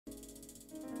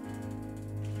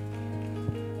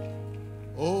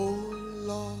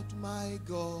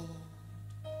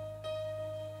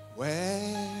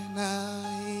When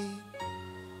I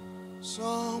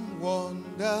some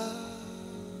wonders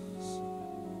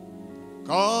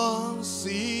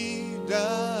consider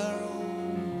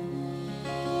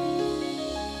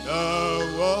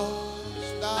the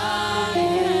works that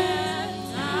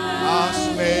has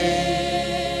made,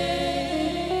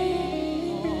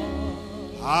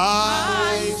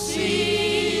 I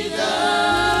see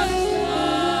the sky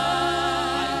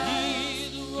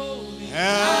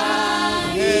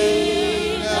and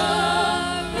hear the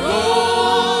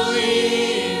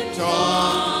rolling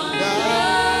thunder.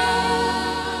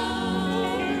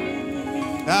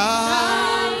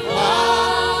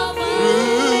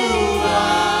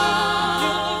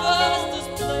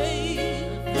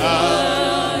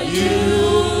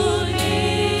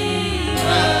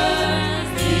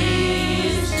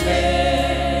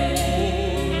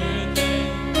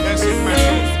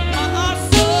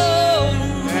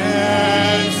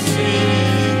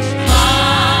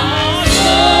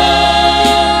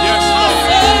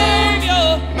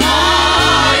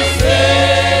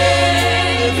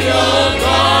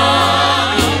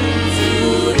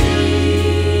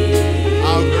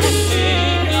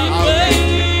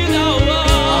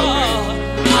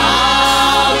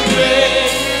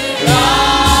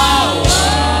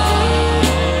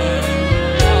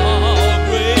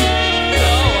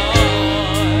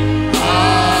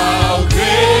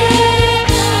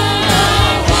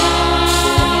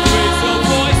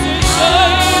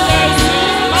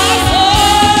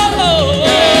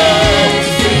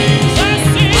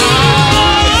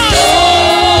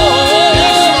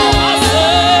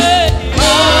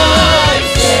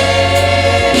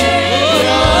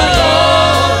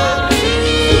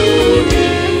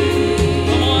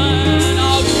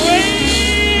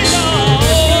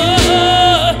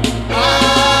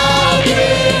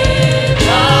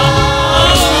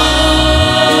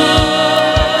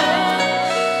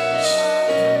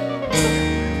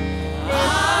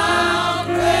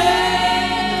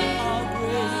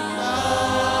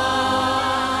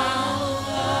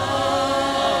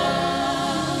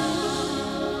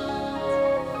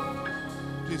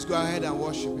 Please go ahead and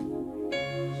worship Him.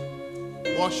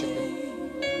 Worship Him.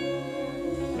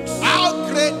 How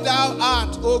great Thou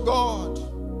art, O God.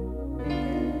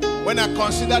 When I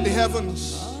consider the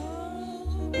heavens,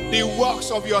 the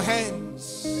works of Your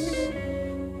hands,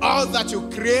 all that You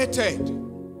created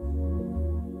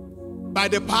by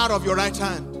the power of Your right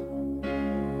hand,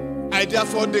 I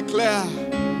therefore declare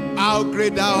how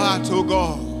great Thou art, O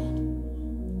God.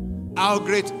 How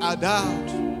great art Thou.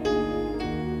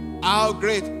 How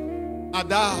great art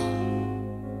Thou.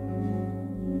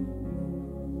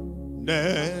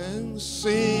 Then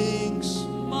sings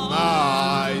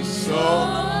my soul,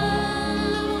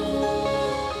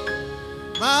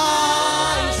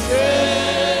 my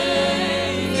Savior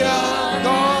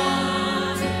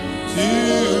God, to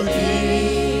Thee.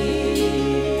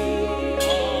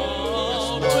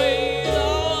 How great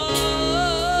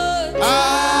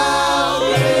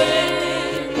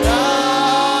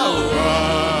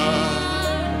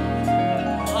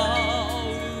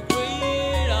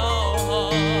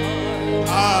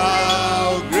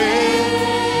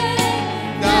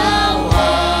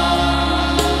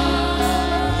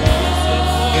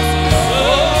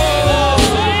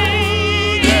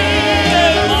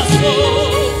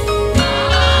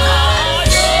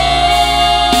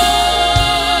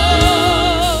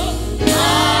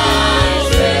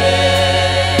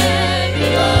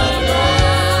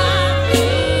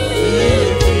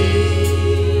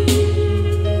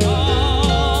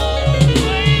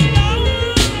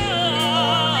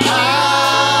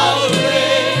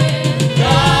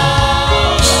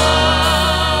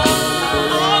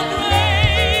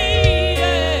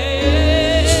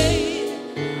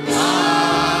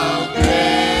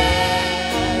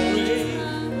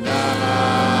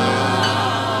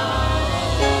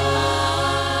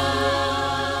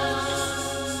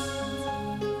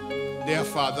Dear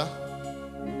Father,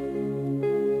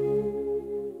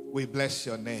 we bless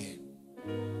Your name.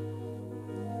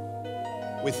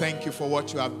 We thank You for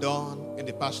what You have done in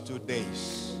the past 2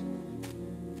 days.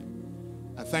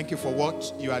 And thank You for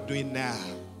what You are doing now.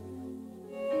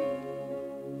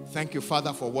 Thank You,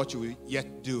 Father, for what You will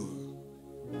yet do.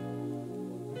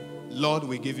 Lord,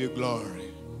 we give You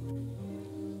glory.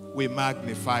 We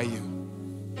magnify You.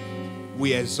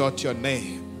 We exalt Your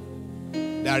name.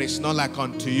 There is none like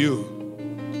unto You.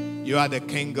 You are the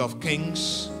King of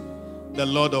kings, the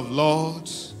Lord of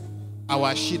lords,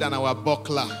 our shield and our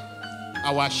buckler,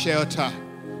 our shelter,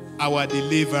 our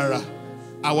deliverer,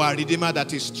 our Redeemer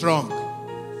that is strong,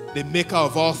 the maker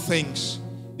of all things,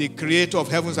 the creator of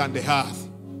heavens and the earth.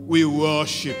 We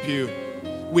worship You.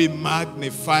 We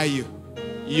magnify you.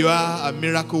 You are a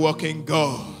miracle working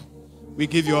God. We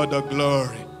give you all the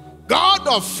glory. God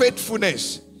of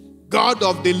faithfulness, God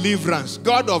of deliverance,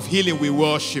 God of healing, we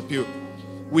worship you.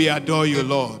 We adore you,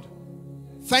 Lord.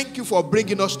 Thank you for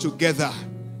bringing us together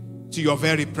to your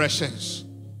very presence.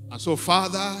 And so,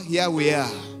 Father, here we are.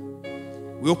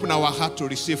 We open our heart to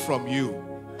receive from you.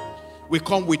 We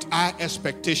come with our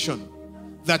expectation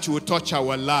that you will touch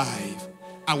our life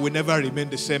and we never remain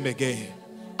the same again.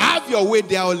 Have your way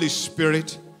there, Holy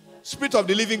Spirit. Spirit of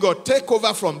the living God, take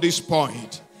over from this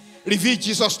point. Reveal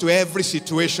Jesus to every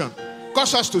situation.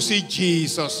 Cause us to see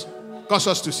Jesus. Cause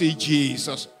us to see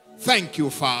Jesus. Thank you,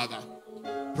 Father.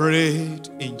 Pray it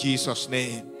in Jesus'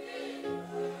 name.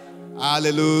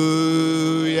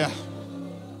 Hallelujah.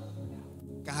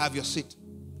 You can have your seat.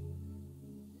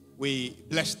 We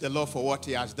bless the Lord for what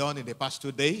he has done in the past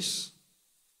 2 days.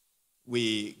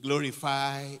 We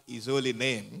glorify his holy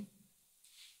name.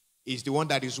 He's the one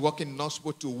that is working in us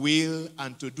both to will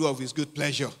and to do of his good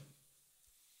pleasure.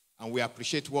 And we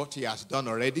appreciate what he has done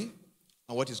already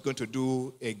and what he's going to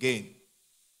do again.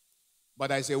 But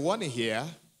there's a warning here.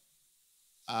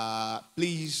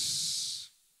 Please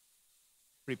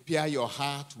prepare your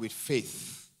heart with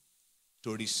faith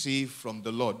to receive from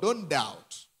the Lord. Don't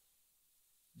doubt.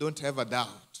 Don't ever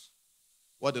doubt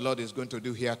what the Lord is going to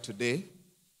do here today.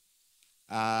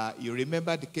 You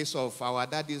remember the case of our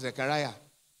daddy Zechariah,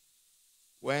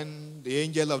 when the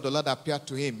angel of the Lord appeared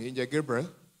to him, Angel Gabriel,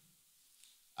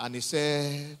 and he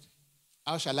said,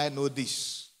 how shall I know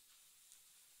this?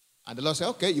 And the Lord said,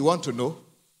 okay, you want to know?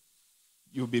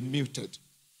 You'll be muted.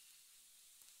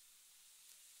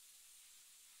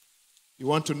 You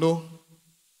want to know?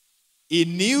 He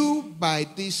knew by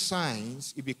these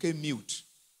signs, he became mute.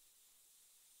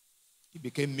 He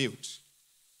became mute.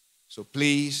 So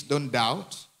please don't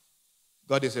doubt.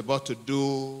 God is about to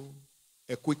do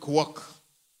a quick work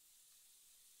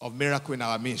of miracle in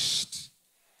our midst.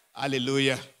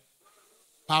 Hallelujah.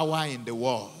 Power in the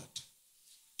word.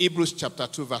 Hebrews chapter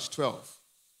 2 verse 12.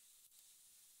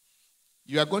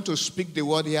 You are going to speak the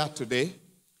word here today.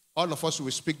 All of us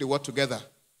will speak the word together.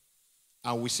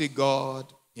 And we see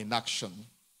God in action.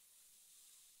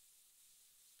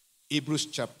 Hebrews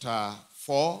chapter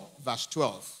 4 verse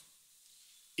 12.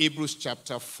 Hebrews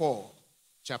chapter 4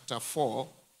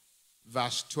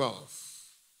 verse 12.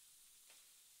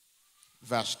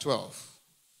 Verse 12.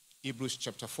 Hebrews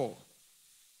chapter 4.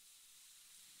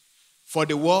 For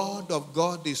the word of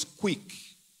God is quick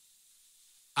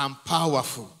and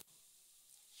powerful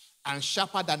and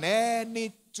sharper than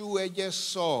any two-edged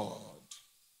sword,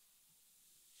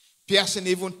 piercing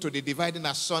even to the dividing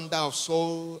asunder of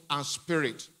soul and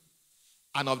spirit,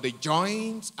 and of the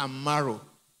joints and marrow,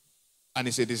 and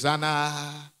is a discerner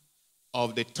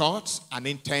of the thoughts and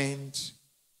intent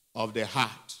of the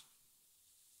heart.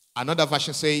 Another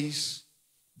version says,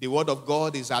 the word of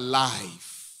God is alive.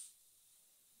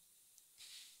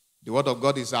 The word of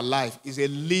God is alive. It's a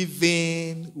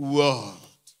living word.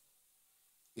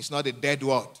 It's not a dead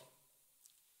word.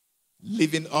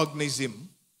 Living organism,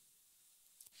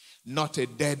 not a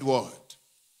dead word.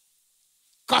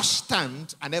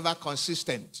 Constant and ever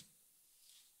consistent.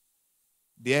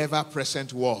 The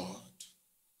ever-present word.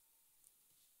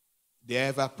 The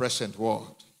ever-present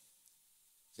word.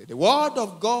 So the word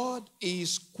of God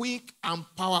is quick and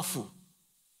powerful.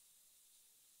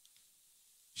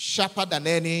 Sharper than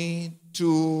any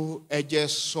two-edged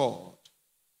sword.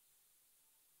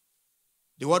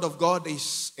 The word of God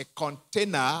is a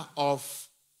container of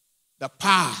the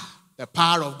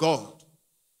power of God.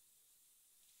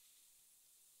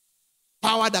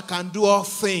 Power that can do all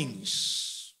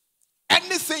things.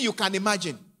 Anything you can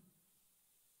imagine.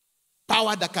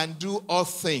 Power that can do all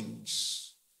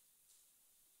things.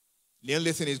 The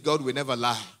only thing is God will never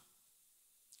lie.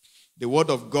 The word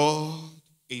of God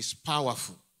is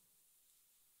powerful.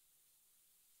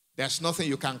 There's nothing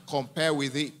you can compare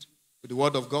with it, with the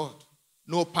word of God.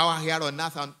 No power here on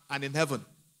earth and in heaven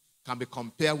can be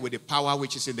compared with the power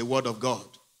which is in the word of God.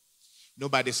 No,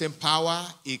 by the same power,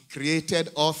 he created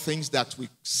all things that we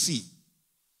see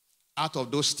out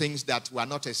of those things that were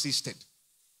not existed.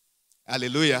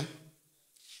 Hallelujah.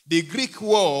 The Greek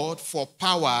word for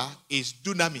power is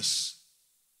dunamis,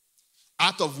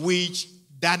 out of which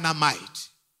dynamite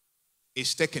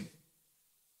is taken.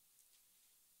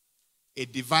 A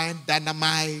divine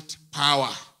dynamite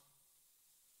power,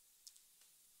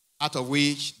 out of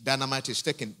which dynamite is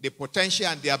taken. The potential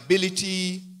and the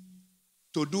ability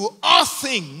to do all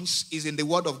things is in the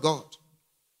word of God.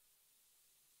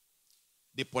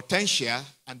 The potential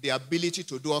and the ability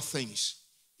to do all things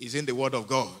is in the word of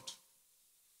God.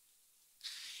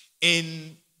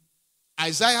 In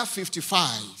Isaiah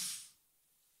 55,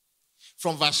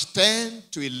 from verse 10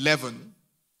 to 11.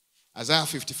 Isaiah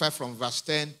 55 from verse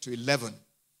 10 to 11.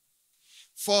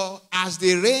 For as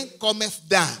the rain cometh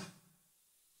down,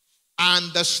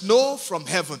 and the snow from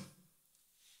heaven,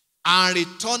 and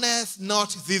returneth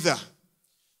not thither,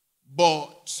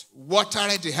 but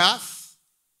watereth the earth,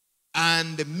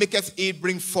 and maketh it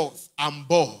bring forth and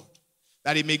bud,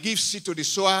 that it may give seed to the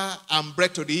sower and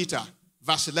bread to the eater.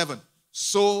 Verse 11.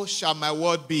 So shall my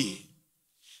word be,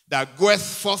 that goeth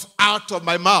forth out of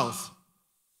my mouth.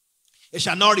 It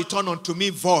shall not return unto me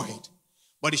void,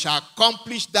 but it shall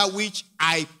accomplish that which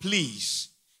I please,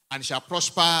 and shall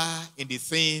prosper in the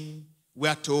thing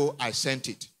whereto I sent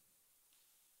it.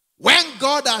 When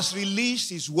God has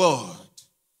released his word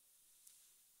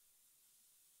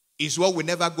will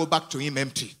never go back to him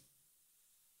empty.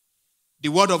 The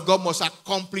word of God must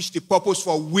accomplish the purpose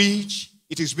for which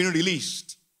it is being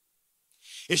released.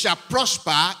 It shall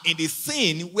prosper in the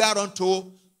thing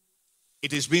whereunto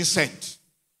it is being sent.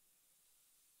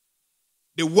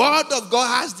 The word of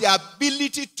God has the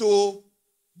ability to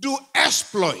do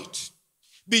exploit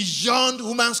beyond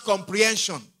human's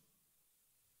comprehension.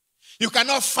 You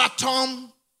cannot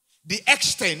fathom the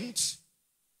extent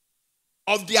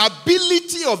of the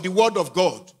ability of the word of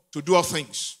God to do all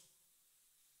things.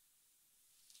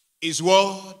 His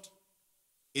word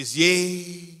is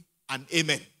yea and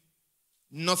amen.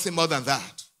 Nothing more than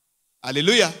that.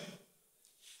 Hallelujah.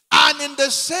 And in the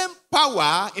same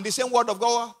power, in the same word of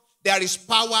God, there is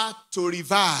power to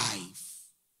revive.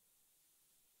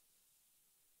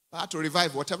 Power to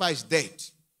revive whatever is dead.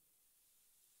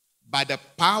 By the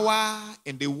power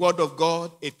in the word of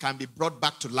God, it can be brought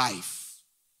back to life.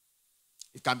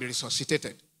 It can be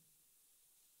resuscitated.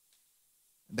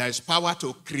 There is power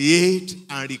to create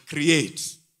and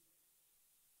recreate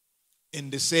in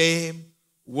the same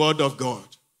word of God.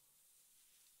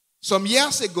 Some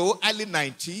years ago, early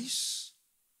 90s,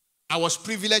 I was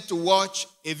privileged to watch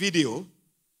a video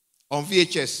on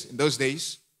VHS in those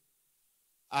days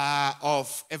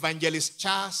of Evangelist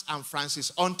Charles and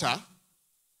Francis Hunter,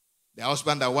 their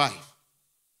husband and wife.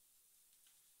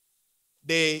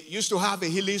 They used to have a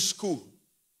healing school.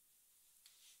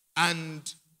 And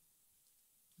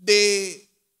they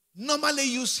normally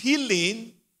use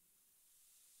healing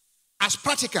as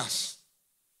practicals.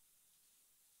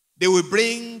 They will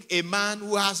bring a man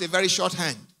who has a very short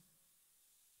hand,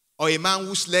 or a man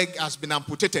whose leg has been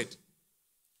amputated.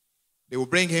 They will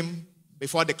bring him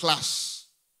before the class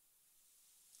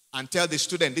and tell the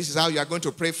student, this is how you are going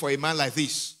to pray for a man like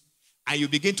this. And you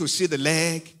begin to see the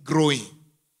leg growing,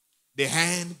 the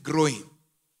hand growing.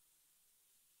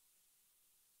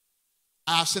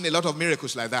 I have seen a lot of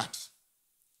miracles like that.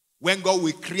 When God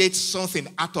will create something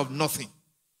out of nothing.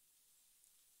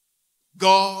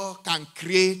 God can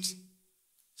create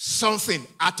something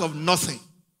out of nothing.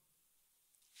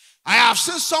 I have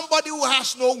seen somebody who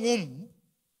has no womb,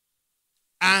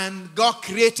 and God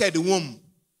created a womb.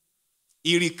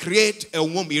 He recreated a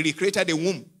womb. He recreated a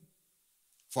womb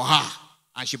for her,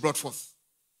 and she brought forth.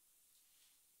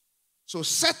 So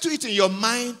settle it in your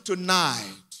mind tonight.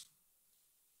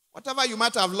 Whatever you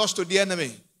might have lost to the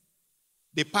enemy,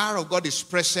 the power of God is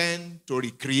present to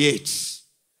recreate.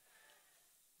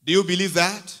 Do you believe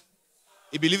that?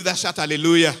 You believe that? Shout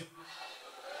hallelujah.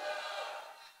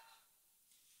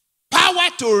 Power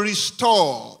to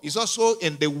restore is also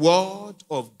in the word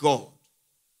of God.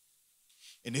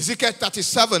 In Ezekiel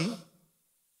 37,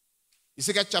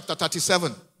 Ezekiel chapter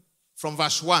 37, from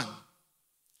verse 1.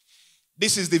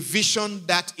 This is the vision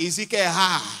that Ezekiel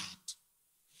had.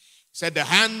 He said, the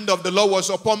hand of the Lord was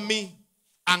upon me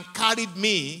and carried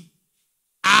me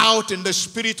out in the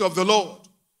spirit of the Lord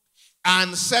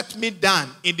and set me down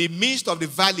in the midst of the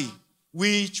valley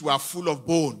which were full of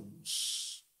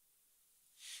bones.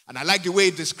 And I like the way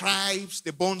it describes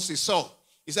the bones he saw.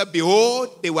 He said,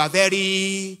 behold, they were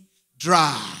very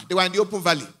dry. They were in the open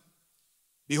valley.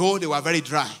 Behold, they were very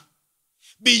dry.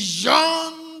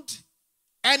 Beyond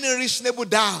any reasonable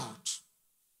doubt.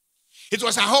 It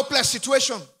was a hopeless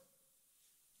situation.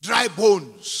 Dry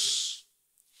bones.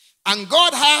 And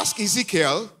God asked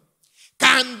Ezekiel,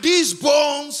 can these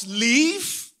bones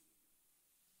live?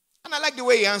 And I like the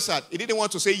way he answered. He didn't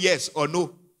want to say yes or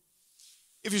no.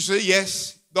 If you say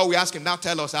yes, God will ask him, now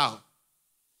tell us how.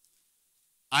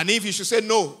 And if you should say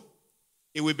no,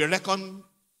 it will be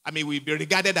will be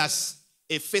regarded as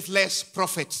a faithless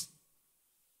prophet.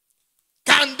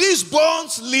 Can these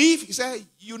bones live? He said,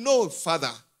 you know,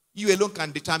 Father, you alone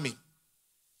can determine.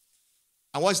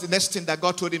 And what's the next thing that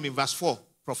God told him in verse 4?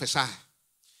 Prophesy.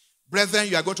 Brethren,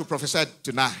 you are going to prophesy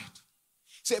tonight.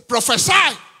 Say, prophesy.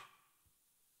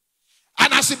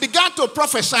 And as he began to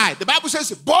prophesy, the Bible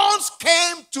says bones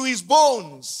came to his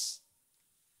bones.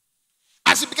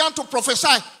 As he began to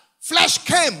prophesy, flesh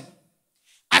came.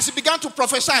 As he began to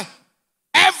prophesy,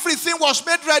 everything was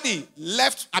made ready,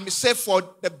 left, save for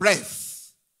the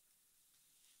breath.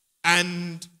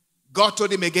 And God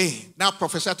told him again, now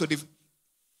prophesy to the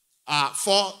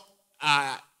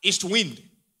east wind.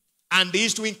 And the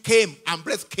east wind came, and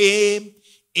breath came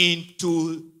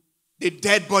into the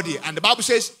dead body. And the Bible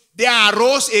says, there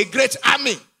arose a great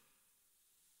army.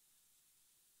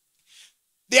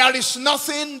 There is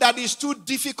nothing that is too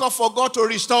difficult for God to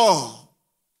restore.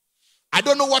 I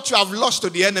don't know what you have lost to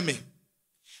the enemy.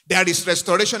 There is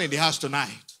restoration in the house tonight.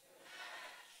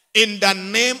 In the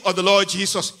name of the Lord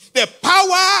Jesus. The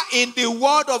power in the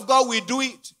word of God will do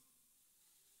it.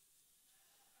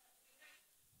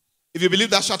 If you believe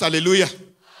that, shout hallelujah.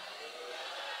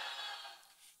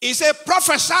 He said,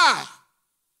 prophesy.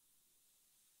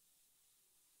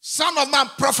 Son of man,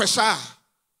 prophesy.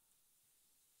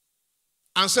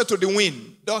 And said to the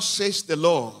wind, thus says the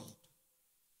Lord.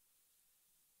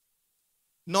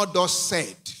 Not thus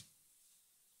said.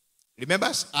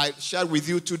 Remember, I shared with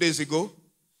you 2 days ago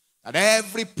that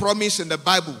every promise in the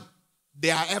Bible,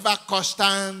 they are ever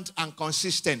constant and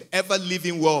consistent, ever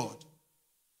living word.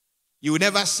 You will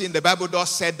never see in the Bible,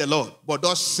 thus said the Lord, but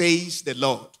thus says the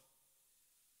Lord.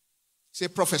 Say,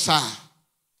 prophesy.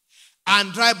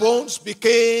 And dry bones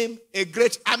became a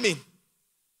great army.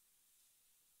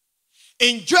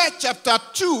 In Joel chapter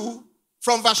 2,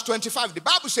 from verse 25, the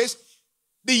Bible says,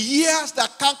 the years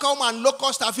that cankerworm and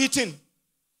locust have eaten,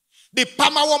 the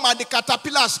palmerworm and the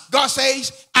caterpillars, God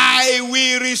says, I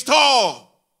will restore.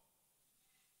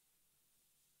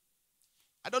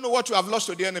 I don't know what you have lost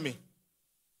to the enemy.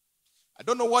 I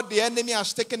don't know what the enemy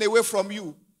has taken away from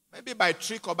you, maybe by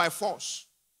trick or by force.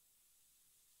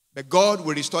 But God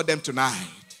will restore them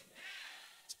tonight.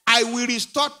 I will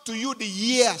restore to you the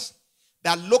years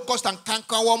that locust and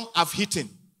cankerworm have eaten,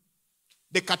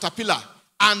 the caterpillar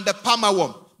and the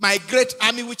palmerworm, my great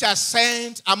army which I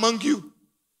sent among you.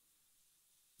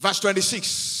 Verse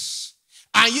 26.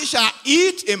 And ye shall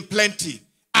eat in plenty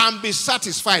and be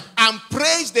satisfied and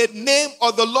praise the name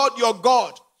of the Lord your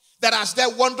God that has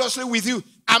dealt wondrously with you,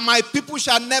 and my people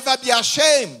shall never be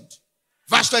ashamed.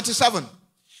 Verse 27.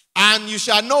 And you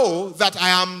shall know that I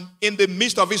am in the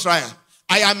midst of Israel.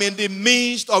 I am in the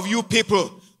midst of you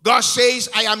people. God says,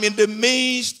 I am in the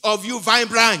midst of you, vine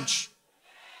branch.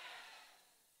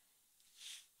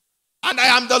 And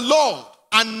I am the Lord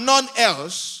and none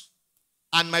else,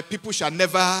 and my people shall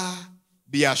never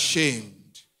be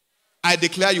ashamed. I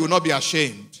declare you will not be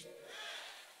ashamed.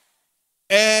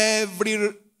 Every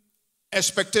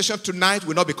expectation tonight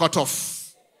will not be cut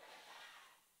off.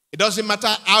 It doesn't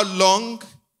matter how long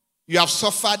you have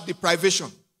suffered deprivation.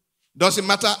 It doesn't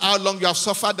matter how long you have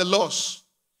suffered the loss.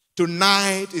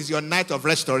 Tonight is your night of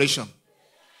restoration.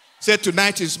 Say,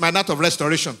 tonight is my night of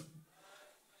restoration.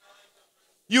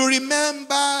 You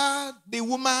remember the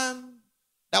woman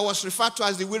that was referred to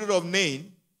as the widow of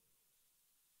Nain?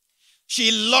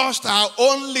 She lost her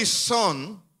only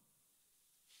son,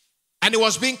 and he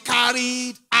was being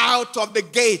carried out of the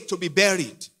gate to be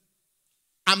buried,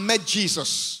 and met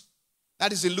Jesus.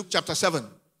 That is in Luke chapter 7.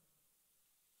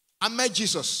 And met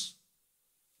Jesus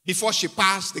before she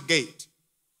passed the gate.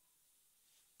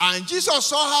 And Jesus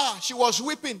saw her. She was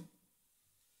weeping.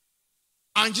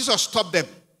 And Jesus stopped them.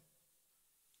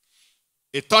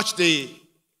 He touched the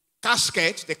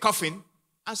casket, the coffin,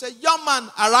 and said, young man,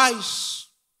 arise.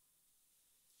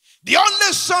 The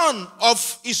only son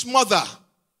of his mother,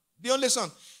 the only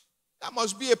son, that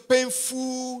must be a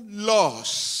painful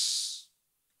loss.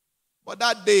 But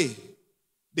that day,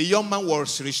 the young man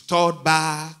was restored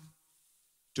back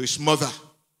to his mother.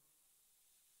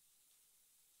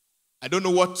 I don't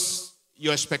know what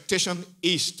your expectation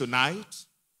is tonight.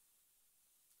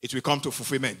 It will come to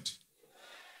fulfillment.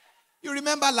 You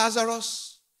remember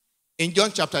Lazarus in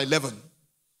John chapter 11.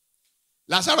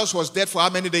 Lazarus was dead for how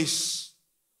many days?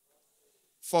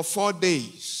 For 4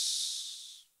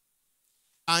 days.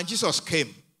 And Jesus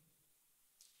came.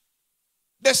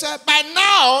 They said, by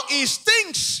now he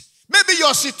stinks. Maybe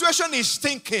your situation is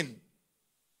stinking.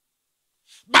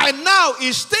 By now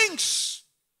it stinks.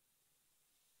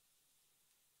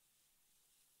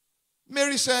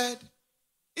 Mary said,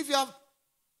 if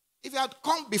you had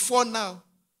come before now,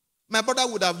 my brother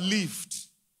would have lived.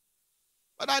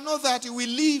 But I know that he will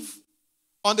live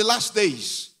on the last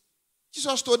days.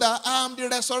 Jesus told her, I am the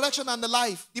resurrection and the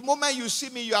life. The moment you see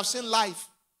me, you have seen life.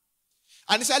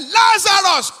 And he said,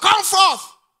 Lazarus, come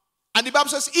forth. And the Bible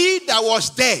says, he that was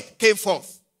dead came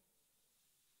forth.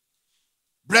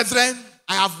 Brethren,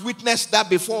 I have witnessed that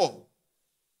before.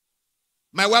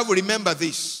 My wife will remember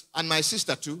this, and my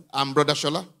sister too, and Brother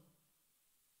Shola.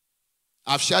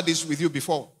 I've shared this with you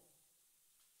before.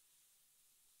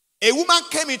 A woman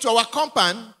came into our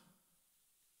compound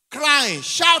crying,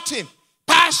 shouting,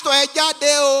 Pastor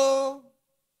Ejadeo.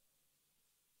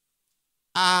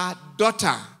 Our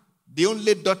daughter, the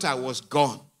only daughter, was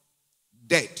gone,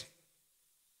 dead.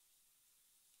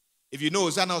 If you know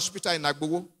Hosanna Hospital in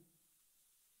Agbowo,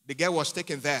 the girl was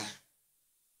taken there.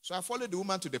 So I followed the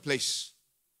woman to the place.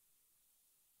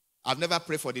 I've never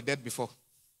prayed for the dead before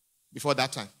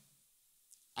that time.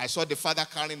 I saw the father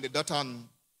carrying the daughter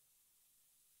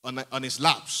on his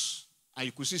laps, and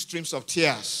you could see streams of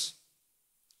tears.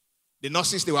 The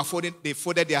nurses, they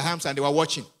folded their hands and they were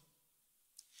watching.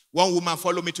 One woman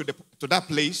followed me to that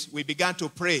place. We began to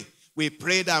pray. We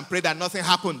prayed and prayed and nothing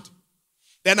happened.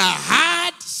 Then I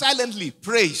heard silently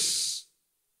praise.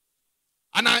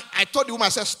 And I told the woman, I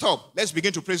said, stop. Let's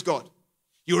begin to praise God.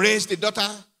 You raised the daughter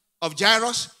of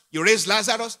Jairus. You raised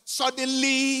Lazarus.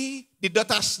 Suddenly, the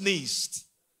daughter sneezed.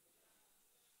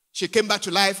 She came back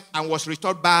to life and was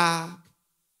restored back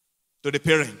to the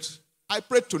parents. I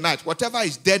pray tonight, whatever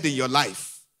is dead in your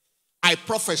life, I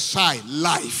prophesy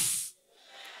life.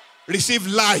 Receive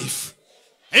life.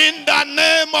 In the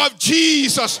name of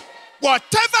Jesus.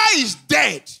 Whatever is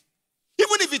dead,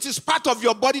 even if it is part of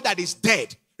your body that is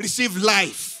dead, receive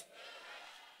life.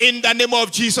 In the name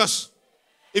of Jesus.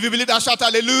 If you believe that, shout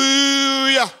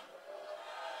hallelujah.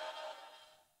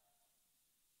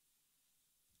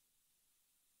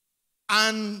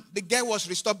 And the girl was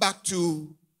restored back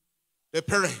to the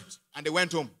parents, and they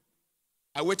went home.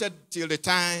 I waited till the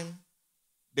time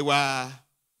they were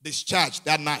discharged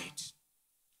that night.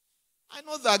 I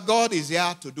know that God is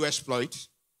here to do exploit.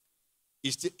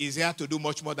 He's here to do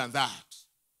much more than that.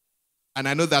 And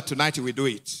I know that tonight he will do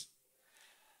it.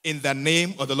 In the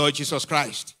name of the Lord Jesus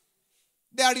Christ.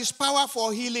 There is power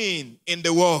for healing in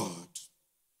the world.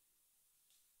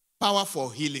 Power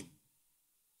for healing.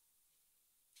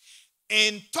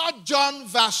 In 3 John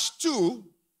verse 2,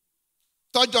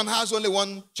 3 John has only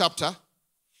one chapter.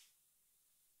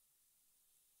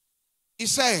 He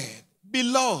said,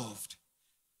 Beloved,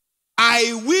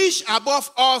 I wish above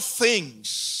all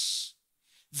things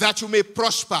that you may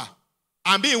prosper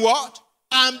and be in what?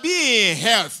 And be in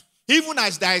health, even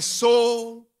as thy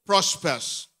soul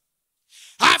prospers.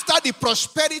 After the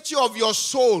prosperity of your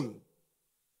soul,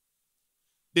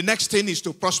 the next thing is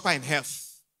to prosper in health.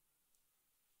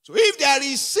 So if there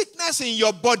is sickness in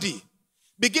your body,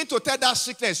 begin to tell that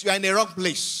sickness you are in the wrong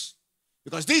place.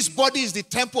 Because this body is the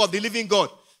temple of the living God.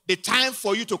 The time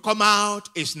for you to come out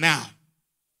is now.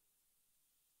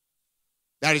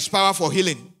 There is power for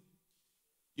healing.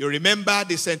 You remember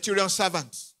the centurion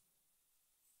servant.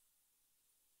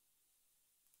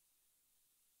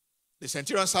 The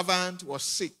centurion servant was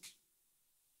sick.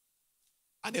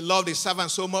 And he loved his servant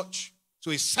so much.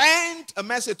 So he sent a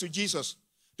message to Jesus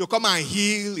to come and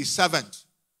heal his servant.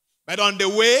 But on the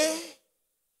way,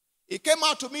 he came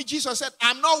out to me. Jesus said,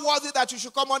 I'm not worthy that you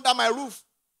should come under my roof.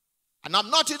 And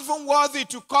I'm not even worthy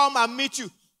to come and meet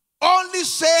you. Only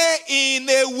say in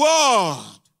a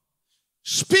word.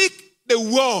 Speak the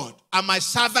word, and my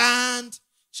servant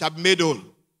shall be made whole.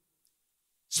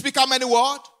 Speak how many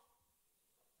words?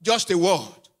 Just a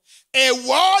word. A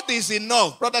word is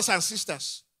enough, brothers and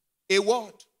sisters. A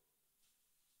word.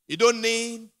 You don't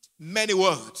need many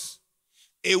words.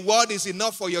 A word is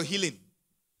enough for your healing.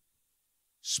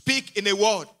 Speak in a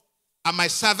word, and my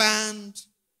servant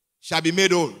shall be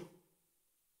made whole.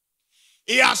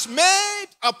 He has made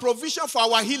a provision for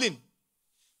our healing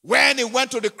when he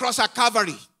went to the cross at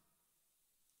Calvary.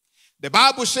 The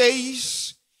Bible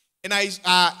says in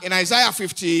Isaiah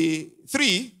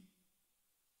 53,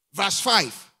 verse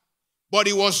 5, but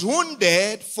he was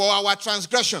wounded for our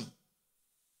transgression.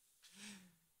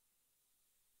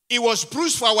 He was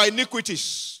bruised for our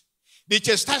iniquities. The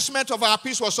chastisement of our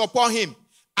peace was upon him.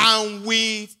 And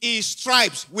with his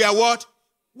stripes, we are what?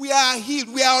 We are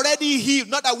healed. We are already healed.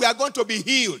 Not that we are going to be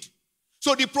healed.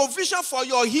 So the provision for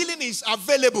your healing is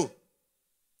available.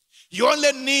 You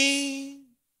only need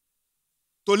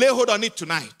to lay hold on it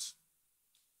tonight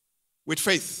with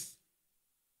faith.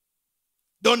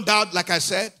 Don't doubt, like I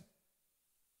said.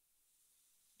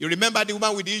 You remember the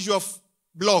woman with the issue of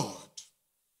blood.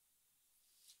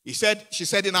 She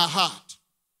said in her heart,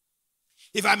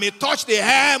 if I may touch the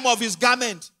hem of his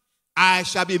garment, I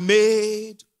shall be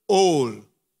made whole.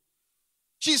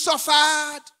 She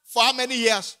suffered for how many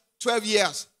years? 12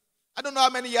 years. I don't know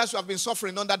how many years you have been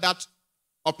suffering under that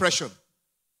oppression.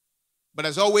 But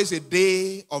there's always a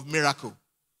day of miracle.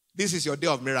 This is your day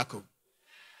of miracle.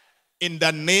 In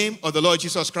the name of the Lord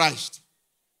Jesus Christ.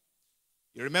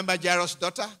 You remember Jairus'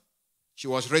 daughter? She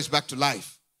was raised back to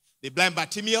life. The blind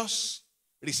Bartimaeus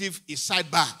received his sight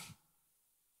back.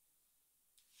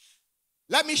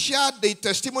 Let me share the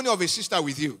testimony of a sister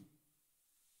with you.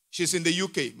 She's in the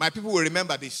UK. My people will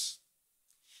remember this.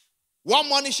 One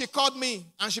morning she called me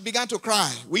and she began to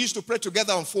cry. We used to pray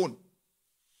together on phone.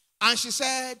 And she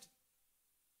said,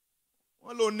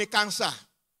 "Hello, cancer."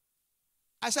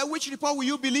 I said, "Which report will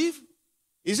you believe?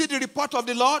 Is it the report of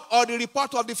the Lord or the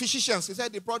report of the physicians?" He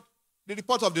said, the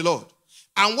report of the Lord.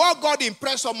 And what God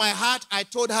impressed on my heart, I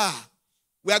told her,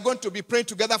 we are going to be praying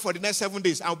together for the next 7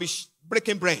 days. I'll be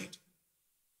breaking bread.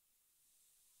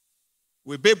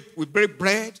 We break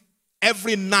bread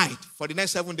every night for the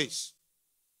next 7 days.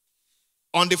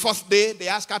 On the 4th day, they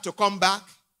asked her to come back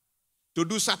to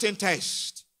do certain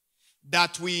tests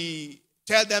that we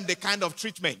tell them the kind of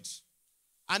treatment.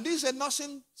 And this is a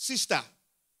nursing sister,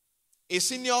 a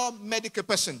senior medical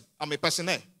person. I'm a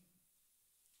personnel.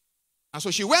 And so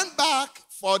she went back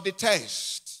for the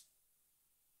test.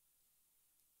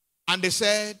 And they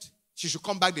said she should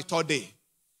come back the 3rd day.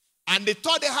 And the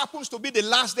 3rd day happens to be the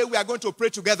last day we are going to pray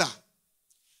together.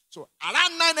 So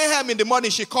around 9 a.m. in the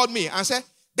morning, she called me and said,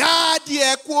 "Daddy,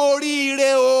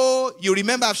 you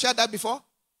remember I've shared that before?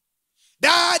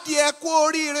 Daddy,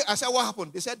 I said, "What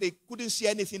happened?" They said they couldn't see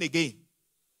anything again.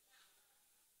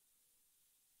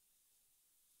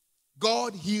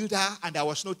 God healed her and there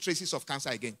was no traces of cancer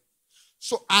again.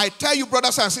 So I tell you,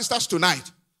 brothers and sisters,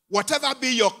 tonight, whatever be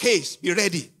your case, be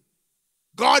ready.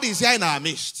 God is here in our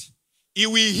midst. He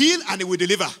will heal and he will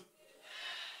deliver.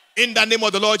 In the name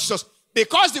of the Lord Jesus.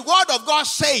 Because the word of God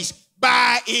says,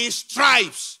 by his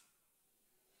stripes,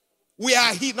 we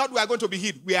are healed. Not we are going to be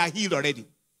healed. We are healed already.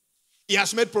 He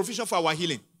has made provision for our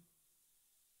healing.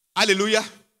 Hallelujah.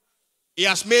 He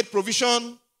has made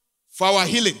provision for our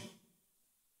healing.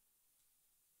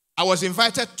 I was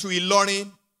invited to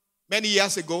Ilorin many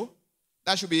years ago.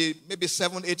 That should be maybe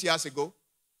 7, 8 years ago.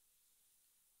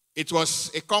 It was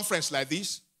a conference like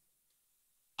this.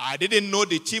 I didn't know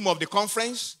the theme of the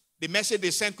conference. The message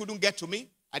they sent couldn't get to me.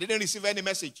 I didn't receive any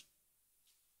message.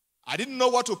 I didn't know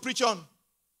what to preach on.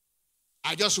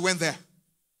 I just went there.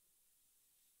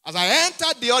 As I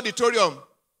entered the auditorium,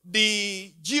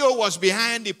 the GO was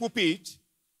behind the pulpit.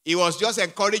 He was just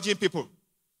encouraging people.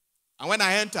 And when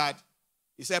I entered,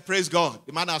 he said, "Praise God,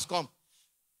 the man has come."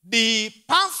 The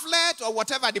pamphlet or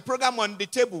whatever, the program on the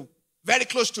table, very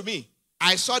close to me,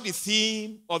 I saw the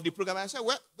theme of the program. I said,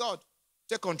 "Well, God,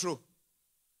 take control."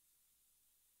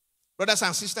 Brothers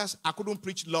and sisters, I couldn't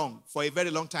preach long for a very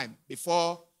long time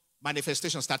before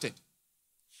manifestation started.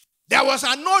 There was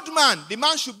an old man. The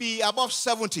man should be above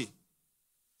 70.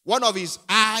 One of his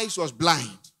eyes was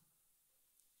blind.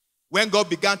 When God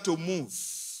began to move,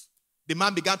 the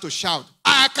man began to shout,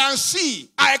 "I can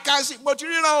see, I can see."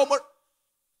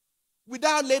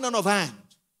 Without laying on of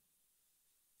hand.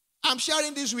 I'm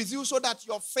sharing this with you so that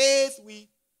your faith will...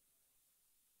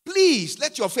 Please,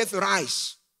 let your faith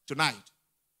rise tonight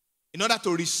in order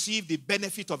to receive the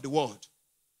benefit of the word,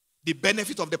 the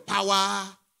benefit of the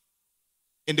power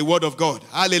in the word of God.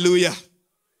 Hallelujah.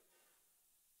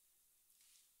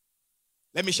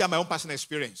 Let me share my own personal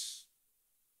experience.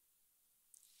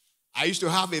 I used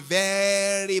to have a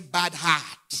very bad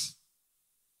heart.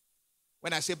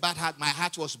 When I say bad heart, my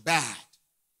heart was bad.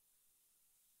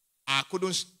 I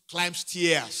couldn't climb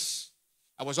stairs.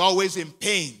 I was always in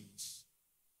pains.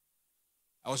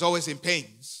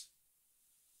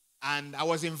 And I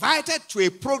was invited to a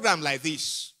program like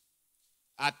this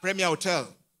at Premier Hotel.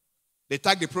 They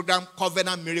tagged the program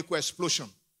Covenant Miracle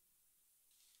Explosion.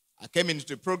 I came into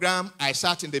the program. I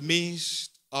sat in the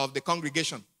midst of the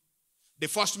congregation. The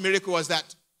first miracle was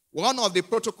that one of the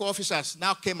protocol officers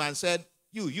now came and said,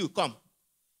 you come.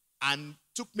 And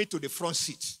took me to the front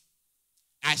seat.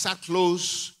 I sat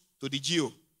close to the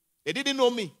GO. They didn't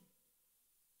know me.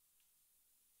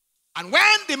 And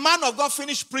when the man of God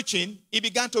finished preaching, he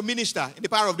began to minister in the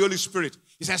power of the Holy Spirit.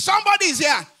 He said, "Somebody is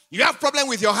here. You have a problem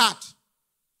with your heart.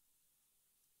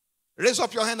 Raise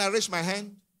up your hand." I raised my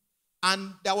hand.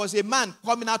 And there was a man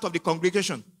coming out of the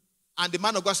congregation. And the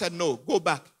man of God said, "No, go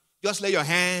back. Just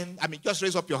just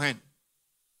raise up your hand."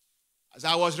 As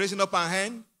I was raising up my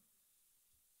hand,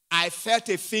 I felt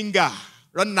a finger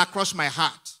running across my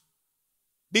heart.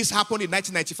 This happened in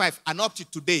 1995, and up to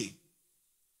today,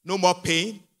 no more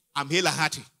pain. I'm healed and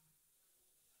hearty.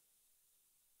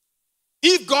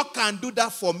 If God can do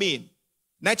that for me,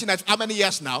 1990, how many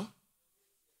years now?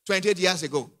 28 years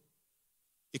ago.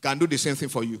 He can do the same thing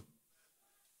for you.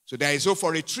 So there is hope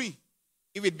for a tree.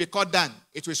 If it be cut down,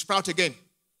 it will sprout again.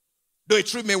 Though a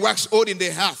tree may wax old in the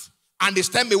earth, and the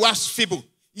stem may wax feeble,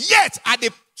 yet at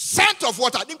the scent of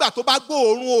water.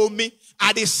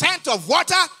 At the scent of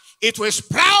water, it will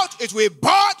sprout, it will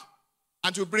bud,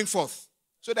 and will bring forth.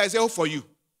 So there's a hope for you.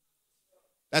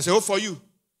 There's a hope for you.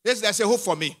 Yes, there's a hope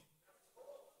for me.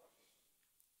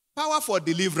 Power for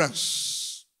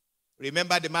deliverance.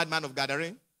 Remember the madman of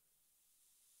Gadarene?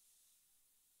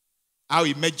 How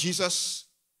he met Jesus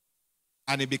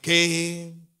and he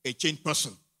became a changed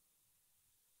person.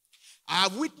 I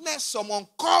have witnessed some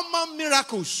uncommon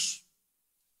miracles.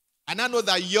 And I know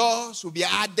that yours will be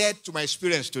added to my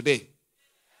experience today.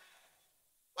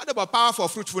 What about power for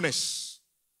fruitfulness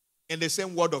in the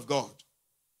same word of God?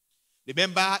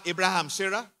 Remember Abraham,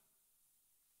 Sarah?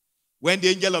 When the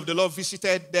angel of the Lord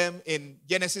visited them in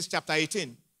Genesis chapter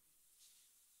 18.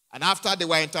 And after they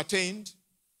were entertained,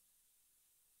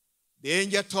 the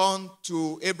angel turned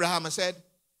to Abraham and said,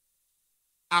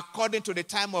 according to the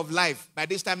time of life, by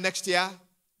this time next year,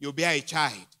 you'll bear a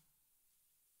child.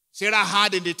 Sarah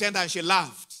heard in the tent and she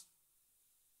laughed.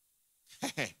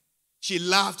 She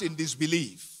laughed in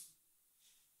disbelief.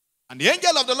 And the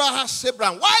angel of the Lord asked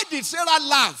Abraham, why did Sarah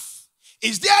laugh?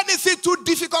 Is there anything too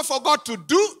difficult for God to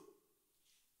do?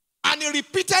 And he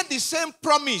repeated the same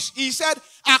promise. He said,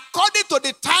 according to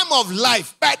the time of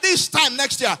life, by this time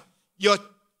next year, your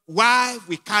wife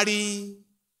will carry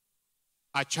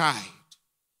a child.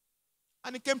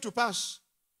 And it came to pass.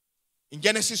 In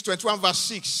Genesis 21 verse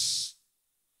 6.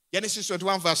 Genesis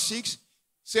 21 verse 6.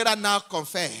 Sarah now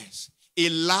confessed. He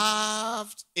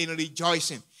laughed in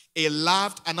rejoicing. He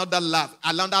laughed another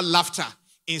laughter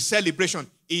in celebration.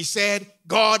 He said,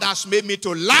 God has made me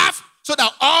to laugh so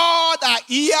that all that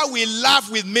hear will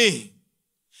laugh with me.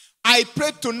 I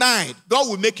pray tonight, God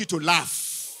will make you to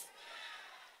laugh.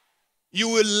 You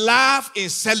will laugh in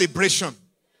celebration.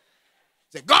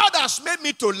 Say, God has made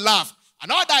me to laugh.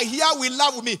 And all that hear will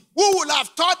laugh with me. Who would have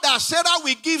thought that Sarah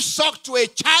will give suck to a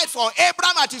child for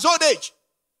Abraham at his old age?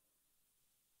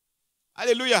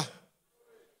 Hallelujah.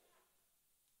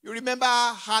 You remember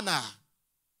Hannah,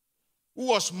 who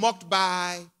was mocked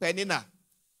by Peninnah.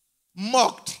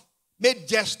 Mocked, made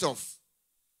jest of.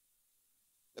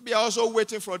 Maybe you're also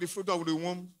waiting for the fruit of the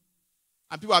womb,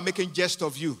 and people are making jest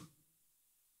of you.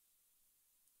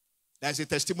 There's a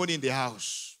testimony in the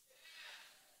house.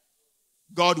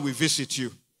 God will visit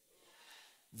you.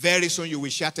 Very soon you will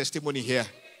share testimony here.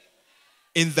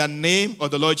 In the name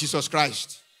of the Lord Jesus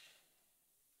Christ.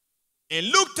 In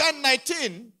Luke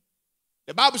 10:19,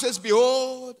 the Bible says,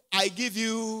 behold, I give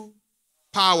you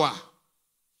power.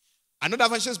 Another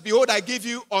verse says, behold, I give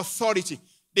you authority.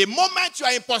 The moment you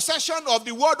are in possession of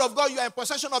the word of God, you are in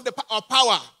possession of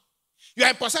power. You are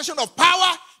in possession of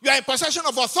power. You are in possession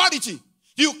of authority.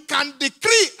 You can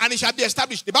decree and it shall be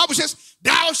established. The Bible says,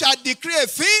 thou shalt decree a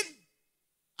thing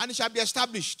and it shall be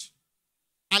established.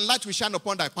 And light will shine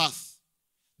upon thy path.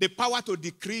 The power to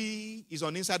decree is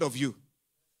on the inside of you.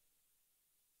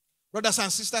 Brothers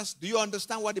and sisters, do you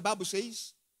understand what the Bible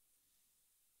says?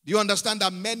 Do you understand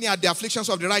that many are the afflictions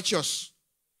of the righteous?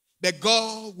 But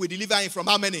God will deliver him from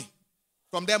how many?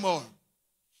 From them all.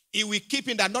 He will keep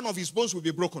him that none of his bones will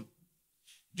be broken.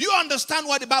 Do you understand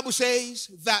what the Bible says?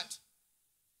 That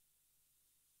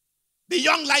the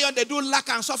young lion, they do lack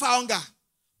and suffer hunger.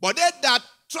 But they that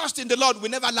trust in the Lord will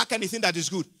never lack anything that is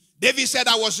good. David said,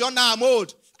 I was young, now I'm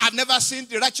old. I've never seen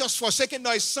the righteous forsaken,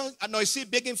 nor his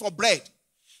seed begging for bread.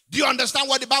 Do you understand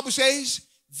what the Bible says?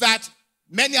 That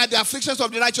many are the afflictions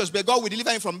of the righteous, but God will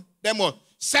deliver him from them all.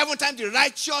 7 times the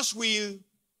righteous will,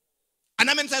 and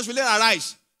how many times will they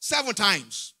arise? 7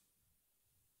 times.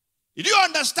 Do you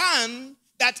understand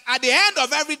that at the end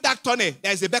of every dark tunnel,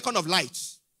 there is a beacon of light?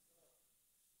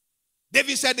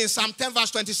 David said in Psalm 10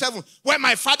 verse 27, when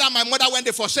my father and my mother, when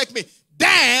they forsake me,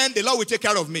 then the Lord will take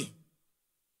care of me.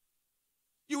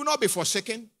 You will not be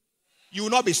forsaken. You will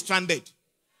not be stranded.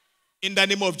 In the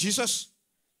name of Jesus,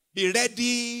 be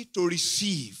ready to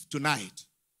receive tonight.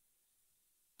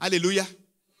 Hallelujah.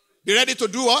 Be ready to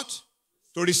do what?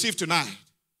 To receive tonight.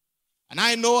 And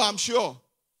I know, I'm sure,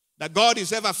 that God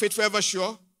is ever faithful, ever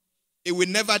sure. He will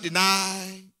never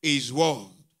deny his word.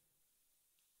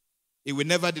 He will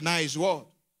never deny his word.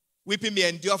 Weeping may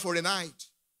endure for a night.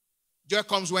 Joy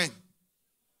comes when?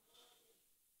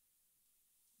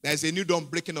 There's a new dawn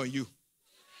breaking on you.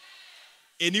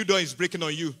 A new dawn is breaking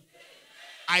on you.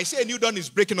 I say a new dawn is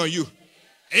breaking on you.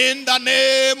 In the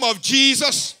name of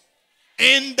Jesus.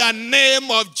 In the name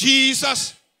of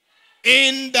Jesus.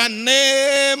 In the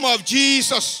name of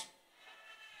Jesus.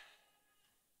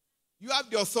 You have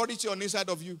the authority on the inside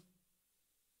of you.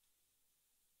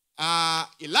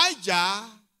 Elijah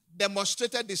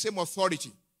demonstrated the same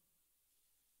authority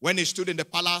when he stood in the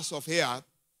palace of Ahab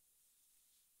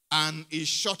and he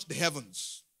shut the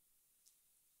heavens.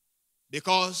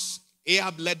 because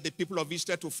Ahab led the people of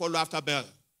Israel to follow after Baal.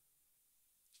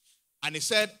 And he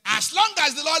said, as long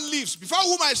as the Lord lives, before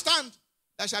whom I stand,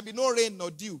 there shall be no rain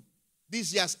nor dew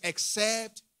these years,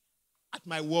 except at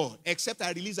my word, except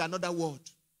I release another word.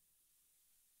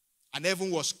 And heaven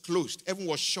was closed, heaven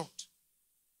was shut.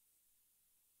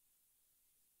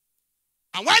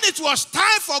 And when it was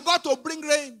time for God to bring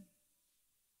rain,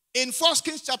 in 1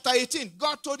 Kings chapter 18,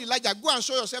 God told Elijah, go and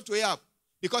show yourself to Ahab,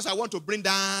 because I want to bring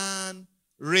down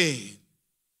rain.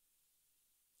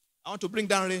 I want to bring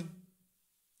down rain.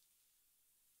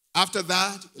 After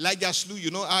that, Elijah slew,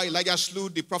 you know how Elijah slew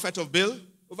the prophet of Baal,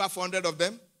 over 400 of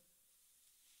them.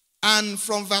 And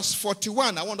from verse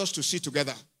 41, I want us to see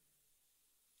together.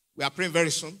 We are praying very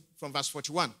soon, from verse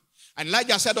 41. And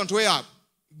Elijah said unto Ahab,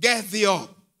 get thee up,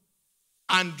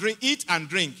 and drink, eat and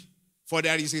drink, for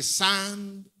there is a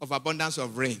sound of abundance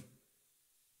of rain.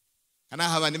 Can I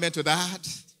have an amen to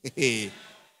that? There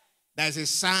is a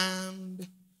sound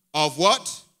of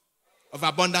what? Of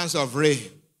abundance of rain.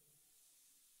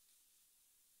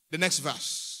 The next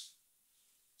verse.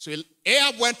 So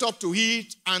Ahab went up to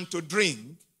eat and to drink,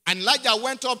 and Elijah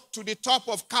went up to the top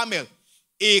of Carmel.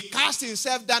 He cast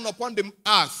himself down upon the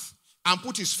earth and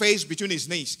put his face between his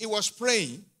knees. He was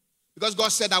praying because God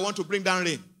said, I want to bring down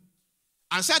rain.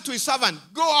 And said to his servant,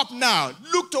 go up now,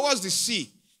 look towards the sea.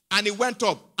 And he went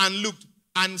up and looked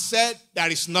and said,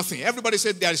 there is nothing. Everybody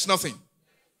said, there is nothing.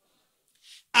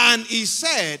 And he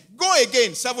said, go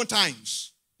again 7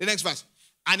 times. The next verse.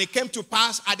 And it came to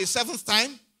pass at the 7th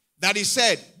time that he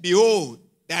said, behold,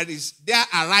 there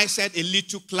ariseth a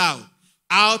little cloud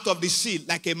out of the sea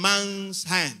like a man's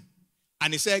hand.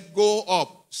 And he said, go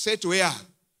up, say to Ahab,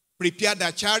 prepare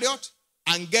thy chariot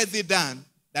and get thee down,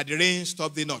 that the rain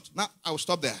stop thee not. Now, I will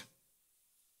stop there.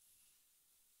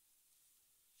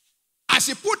 As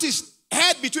he put his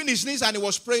head between his knees and he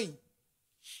was praying,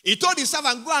 he told his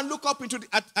servant, go and look up into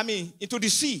the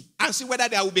sea and see whether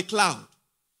there will be cloud.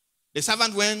 The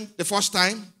servant went the first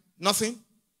time, nothing.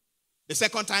 The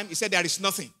second time, he said, there is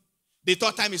nothing. The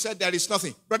third time, he said, there is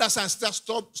nothing. Brothers and sisters,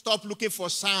 stop looking for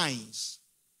signs.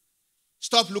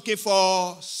 Stop looking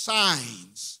for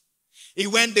signs. He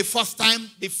went the 4th time,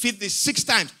 the 5th, the 6th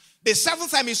time. The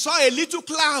 7th time, he saw a little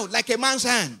cloud like a man's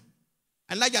hand.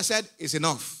 And Elijah said, it's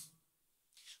enough.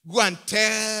 Go and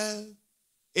tell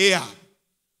Ahab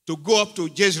to go up to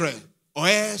Jezreel, or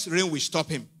else rain will stop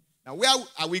him. Now, where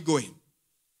are we going?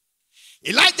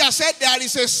 Elijah said, there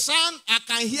is a sound, I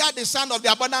can hear the sound of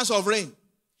the abundance of rain.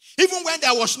 Even when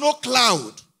there was no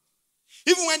cloud,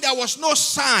 even when there was no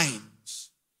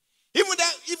signs, even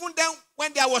then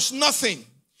when there was nothing.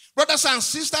 Brothers and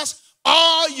sisters,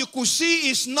 all you could see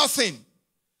is nothing.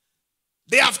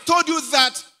 They have told you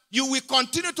that you will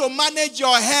continue to manage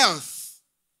your health.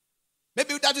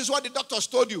 Maybe that is what the doctors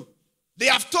told you. They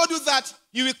have told you that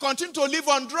you will continue to live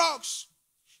on drugs.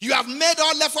 You have made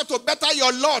all effort to better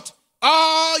your lot.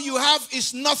 All you have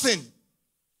is nothing.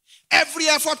 Every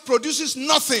effort produces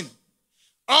nothing.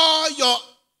 All your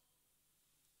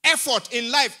effort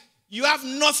in life, you have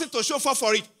nothing to show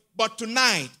for it. But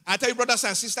tonight, I tell you, brothers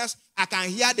and sisters, I can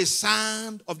hear the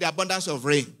sound of the abundance of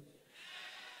rain.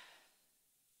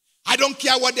 I don't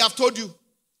care what they have told you.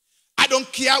 I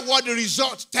don't care what the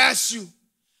result tells you.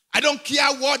 I don't care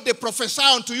what they prophesy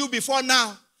unto you before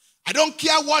now. I don't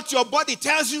care what your body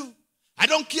tells you. I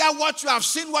don't care what you have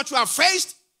seen, what you have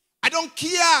faced. I don't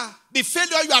care the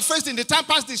failure you have faced in the time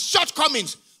past, the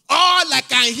shortcomings. All I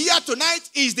can hear tonight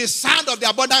is the sound of the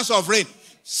abundance of rain.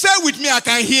 Say with me, I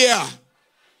can hear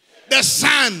the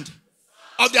sound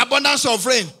of the abundance of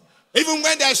rain. Even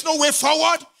when there is no way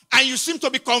forward and you seem to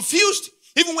be confused,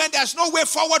 even when there's no way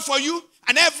forward for you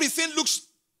and everything looks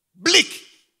bleak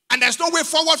and there's no way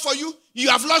forward for you, you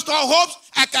have lost all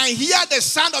hopes, I can hear the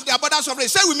sound of the abundance of rain.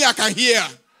 Say with me, I can hear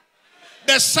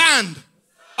the sound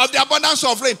of the abundance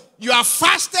of rain. You have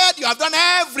fasted, you have done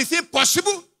everything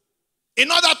possible in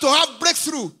order to have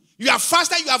breakthrough. You have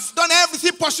fasted, you have done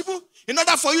everything possible in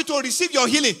order for you to receive your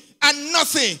healing, and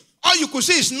nothing. All you could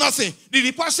see is nothing. The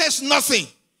report says nothing.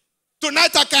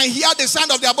 Tonight I can hear the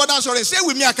sound of the abundance of rain. Say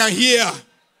with me, I can hear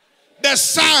the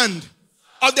sound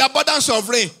of the abundance of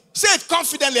rain. Say it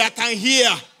confidently, I can hear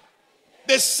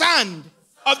the sound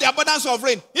of the abundance of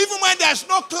rain. Even when there's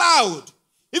no cloud,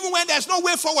 even when there's no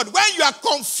way forward, when you are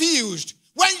confused,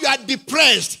 when you are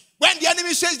depressed, when the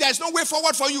enemy says there's no way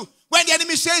forward for you, when the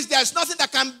enemy says there's nothing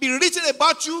that can be written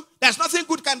about you, there's nothing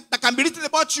good that can be written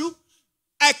about you,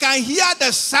 I can hear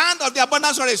the sound of the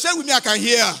abundance of rain. Say with me, I can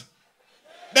hear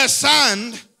the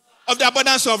sound of the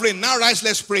abundance of rain. Now rise,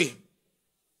 let's pray.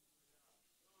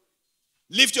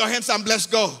 Lift your hands and bless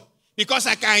God. Because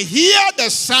I can hear the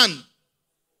sound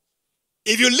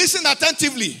If you listen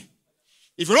attentively,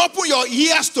 if you open your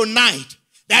ears tonight,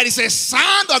 there is a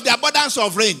sound of the abundance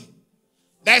of rain.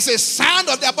 There is a sound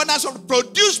of the abundance of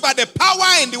produced by the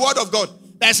power in the word of God.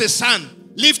 There is a sound.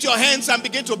 Lift your hands and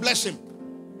begin to bless him.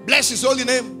 Bless his holy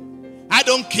name. I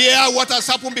don't care what has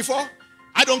happened before.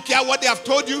 I don't care what they have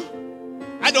told you.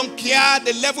 I don't care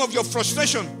the level of your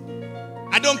frustration.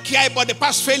 I don't care about the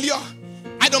past failure.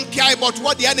 I don't care about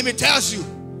what the enemy tells you.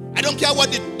 I don't care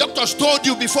what the doctors told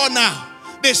you before now.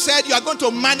 They said you are going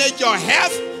to manage your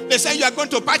health. They said you are going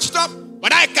to patch it up.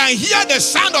 But I can hear the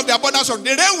sound of the abundance of the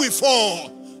rain will fall.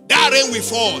 That rain will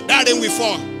fall. That rain will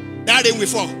fall. That rain will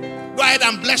fall. Go ahead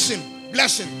and bless him.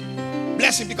 Bless him.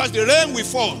 Bless him, because the rain will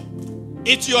fall.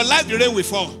 Into your life, the rain will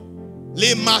fall.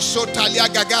 Le masotalia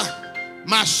gaga.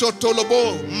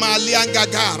 Masotolobo.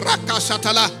 Maliangaga.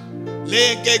 Rakasatala.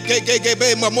 Le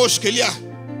gegegegebe mamoskelia.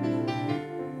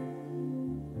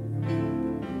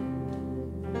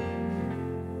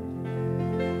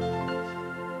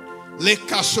 Le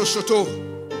kasosoto.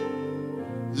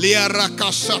 Le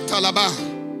arakasatalaba.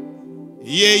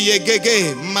 Ye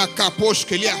gege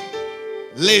makaposkelia.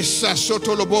 Le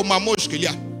sasotolobo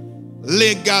mamoskelia.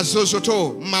 Le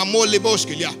gazosoto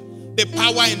mamoleboskelia. The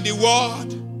power in the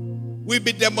word will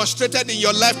be demonstrated in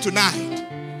your life tonight.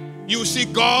 You see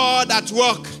God at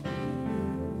work.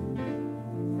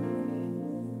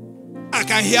 I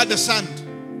can hear the sound.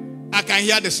 I can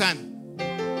hear the sound.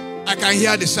 I can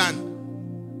hear the sound.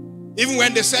 Even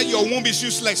when they said your womb is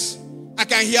useless, I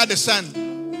can hear the sound.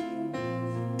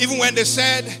 Even when they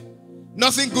said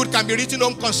nothing good can be written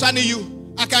on concerning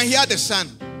you, I can hear the sound.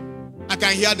 I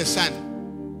can hear the sound.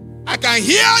 I can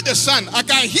hear the sound. I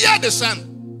can hear the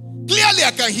sound. Clearly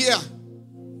I can hear.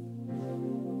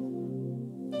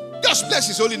 Just bless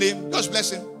his holy name. Just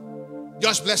bless him.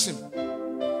 Just bless him.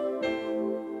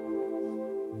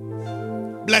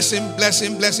 Bless him, bless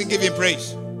him, bless him. Give him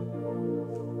praise.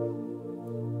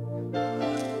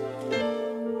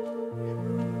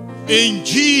 In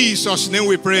Jesus' name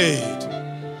we prayed.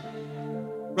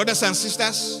 Brothers and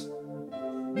sisters,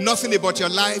 nothing about your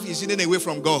life is hidden away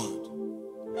from God.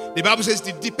 The Bible says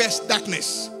the deepest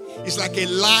darkness is like a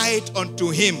light unto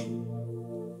him.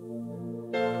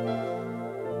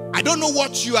 I don't know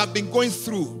what you have been going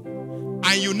through,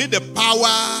 and you need the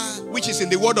power which is in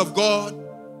the word of God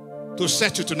to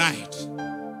set you tonight.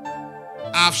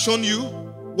 I have shown you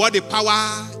what the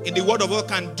power in the word of God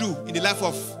can do in the life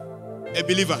of a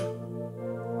believer.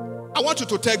 I want you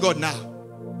to tell God now.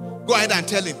 Go ahead and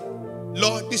tell him,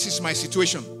 Lord, this is my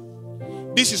situation.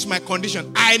 This is my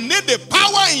condition. I need the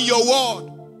power in your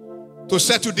word to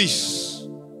settle this.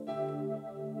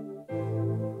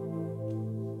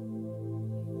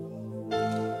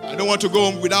 I don't want to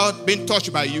go home without being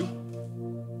touched by you.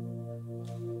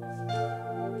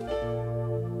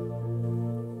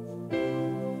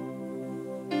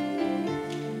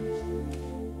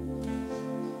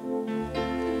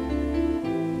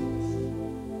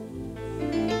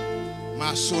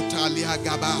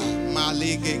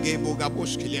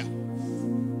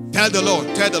 Tell the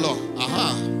Lord, tell the Lord.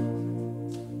 Aha.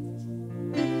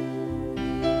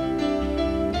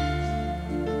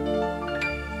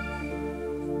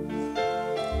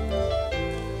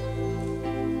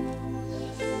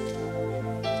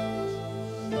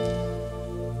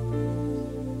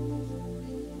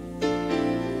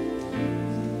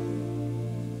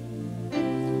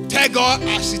 Tell God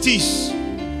as it is.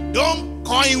 Don't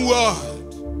coin word.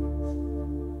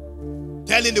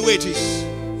 Tell him the way it is.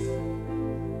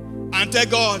 And tell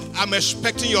God, I'm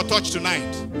expecting your touch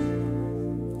tonight.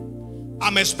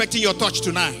 I'm expecting your touch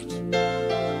tonight.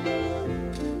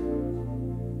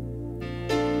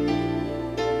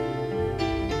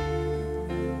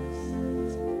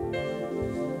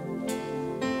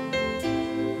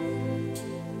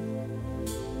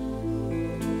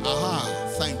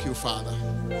 Aha, thank you, Father.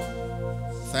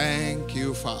 Thank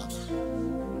you, Father.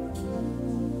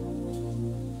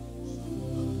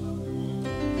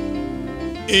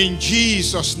 In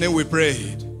Jesus' name we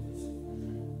prayed.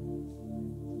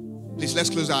 Please, let's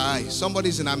close our eyes.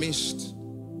 Somebody's in our midst.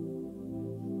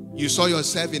 You saw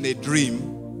yourself in a dream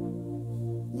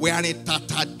wearing a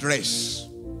tattered dress.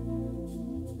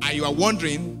 And you are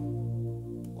wondering,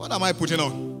 what am I putting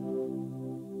on?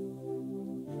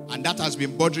 And that has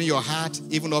been bothering your heart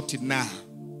even up till now.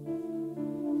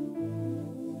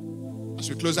 As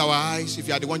we close our eyes, if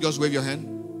you are the one, just wave your hand.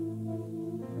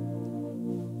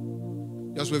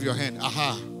 Just wave your hand.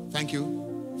 Aha. Thank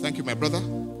you. Thank you, my brother.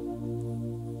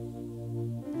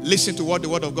 Listen to what the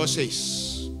word of God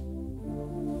says.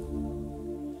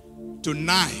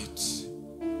 Tonight,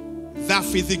 that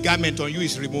filthy garment on you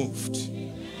is removed.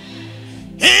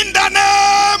 In the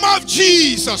name name of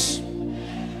Jesus,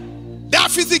 that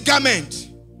filthy garment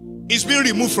is being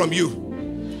removed from you.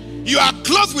 You are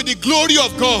clothed with the glory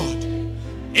of God.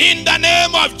 In the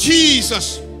name of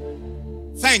Jesus.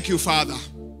 Thank you, Father.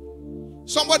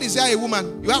 Somebody say, a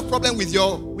woman, you have problem with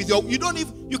your,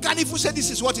 you can't even say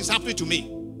this is what is happening to me.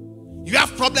 You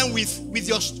have problem with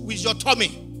your tummy.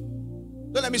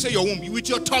 Don't let me say your womb, with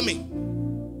your tummy.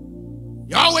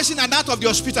 You're always in and out of the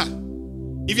hospital.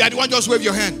 If you are the one, just wave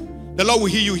your hand. The Lord will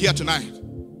heal you here tonight.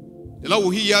 The Lord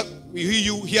will heal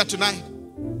you here tonight.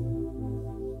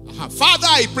 Father,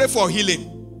 I pray for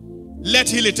healing. Let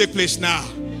healing take place now.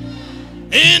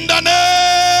 In the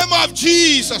name of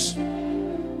Jesus.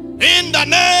 In the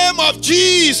name of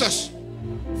Jesus.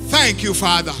 Thank you,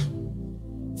 Father.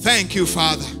 Thank you,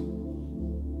 Father.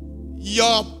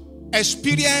 Your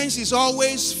experience is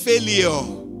always failure.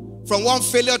 From one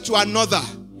failure to another.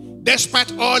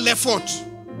 Despite all effort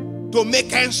to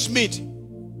make ends meet.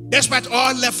 Despite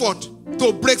all effort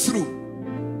to break through.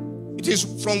 It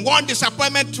is from one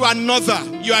disappointment to another.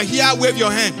 You are here, wave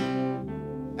your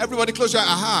hand. Everybody close your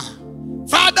eyes.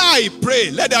 Father, I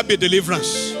pray, let there be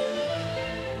deliverance.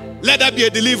 Let there be a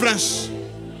deliverance.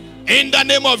 In the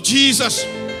name of Jesus.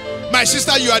 My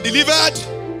sister, you are delivered.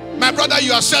 My brother,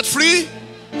 you are set free.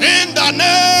 In the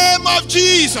name of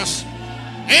Jesus.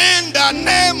 In the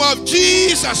name of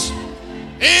Jesus.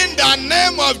 In the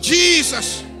name of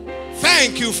Jesus.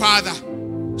 Thank you, Father.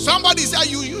 Somebody said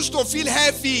you used to feel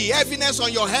heaviness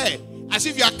on your head, as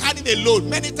if you are carrying a load.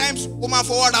 Many times, woman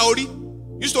forward already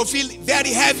used to feel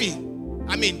very heavy.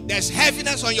 I mean, there's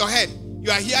heaviness on your head.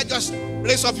 You are here, just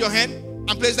raise up your hand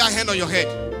and place that hand on your head.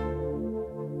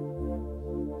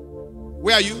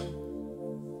 Where are you?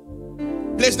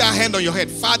 Place that hand on your head.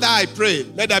 Father, I pray,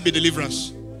 let there be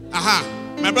deliverance.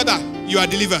 My brother, you are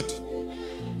delivered.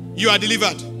 You are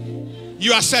delivered.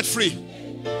 You are set free.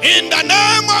 In the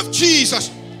name of Jesus.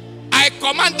 I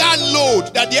command that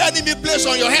load that the enemy placed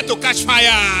on your head to catch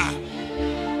fire.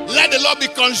 Let the Lord be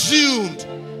consumed.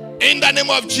 In the name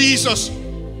of Jesus,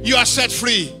 you are set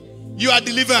free. You are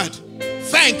delivered.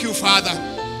 Thank you, Father.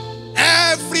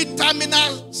 Every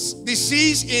terminal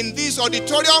disease in this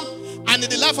auditorium and in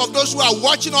the life of those who are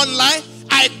watching online,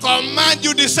 I command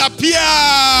you disappear.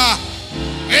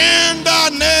 In the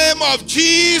name of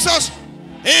Jesus.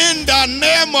 In the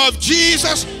name of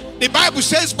Jesus. The Bible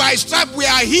says by stripes we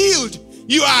are healed.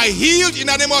 You are healed in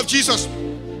the name of Jesus.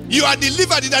 You are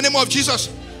delivered in the name of Jesus.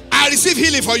 I receive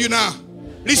healing for you now.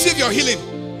 Receive your healing.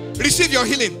 Receive your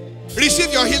healing.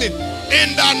 Receive your healing.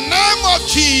 In the name of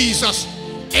Jesus.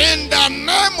 In the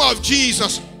name of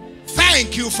Jesus.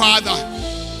 Thank you, Father.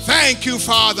 Thank you,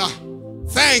 Father.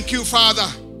 Thank you, Father.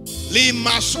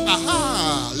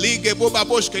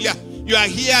 You are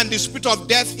here and the spirit of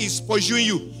death is pursuing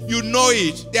you. You know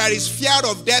it. There is fear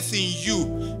of death in you.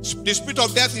 The spirit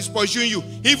of death is pursuing you.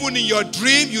 Even in your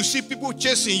dream, you see people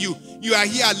chasing you. You are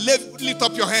here. Lift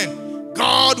up your hand.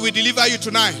 God will deliver you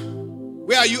tonight.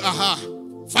 Where are you?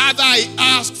 Father, I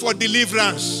ask for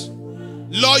deliverance.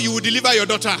 Lord, you will deliver your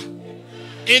daughter.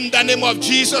 In the name of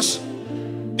Jesus.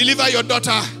 Deliver your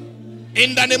daughter.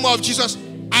 In the name of Jesus.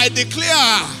 I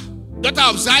declare, daughter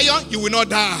of Zion, you will not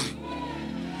die.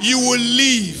 You will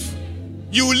live.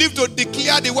 You will live to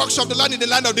declare the works of the Lord in the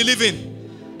land of the living.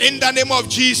 In the name of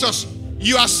Jesus,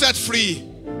 you are set free.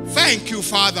 Thank you,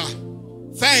 Father.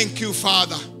 Thank you,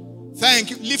 Father. Thank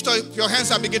you. Lift up your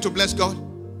hands and begin to bless God.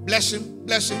 Bless him,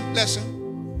 bless him, bless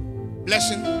him. Bless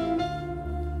him.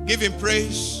 Give him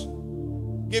praise.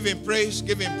 Give him praise,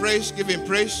 give him praise, give him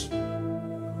praise.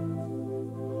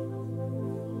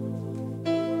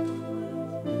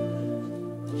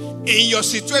 In your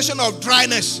situation of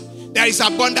dryness, there is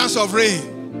abundance of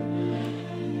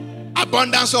rain.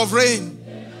 Abundance of rain.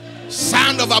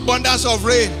 Sound of abundance of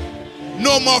rain.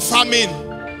 No more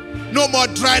famine. No more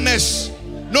dryness.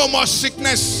 No more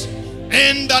sickness.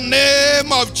 In the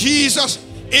name of Jesus.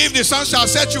 If the Son shall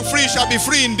set you free, you shall be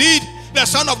free indeed. The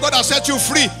Son of God has set you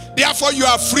free. Therefore you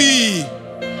are free.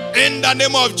 In the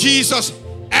name of Jesus.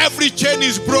 Every chain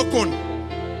is broken.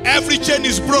 Every chain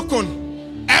is broken.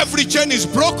 Every chain is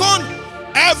broken.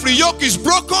 Every yoke is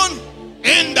broken.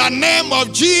 In the name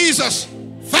of Jesus.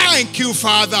 Thank you,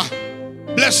 Father.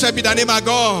 Blessed be the name of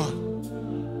God.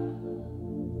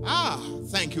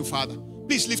 Thank you, Father.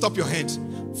 Please lift up your hands.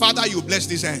 Father, you bless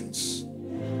these hands.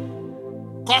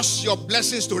 Cause your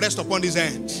blessings to rest upon these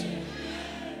hands.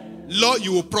 Lord,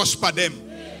 you will prosper them.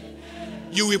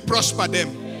 You will prosper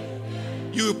them.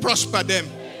 You will prosper them.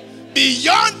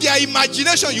 Beyond their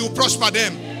imagination, you will prosper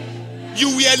them. You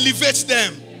will elevate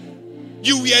them.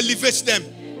 You will elevate them.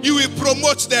 You will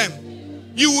promote them.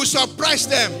 You will surprise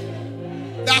them.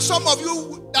 There are some of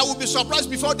you, that will be surprised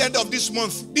before the end of this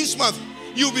month. This month,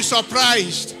 you'll be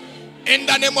surprised. In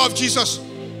the name of Jesus.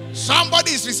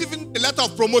 Somebody is receiving a letter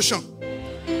of promotion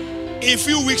in a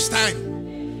few weeks'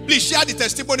 time. Please share the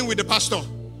testimony with the pastor.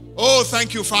 Oh,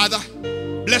 thank you, Father.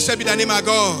 Blessed be the name of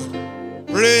God.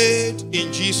 Prayed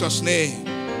in Jesus' name.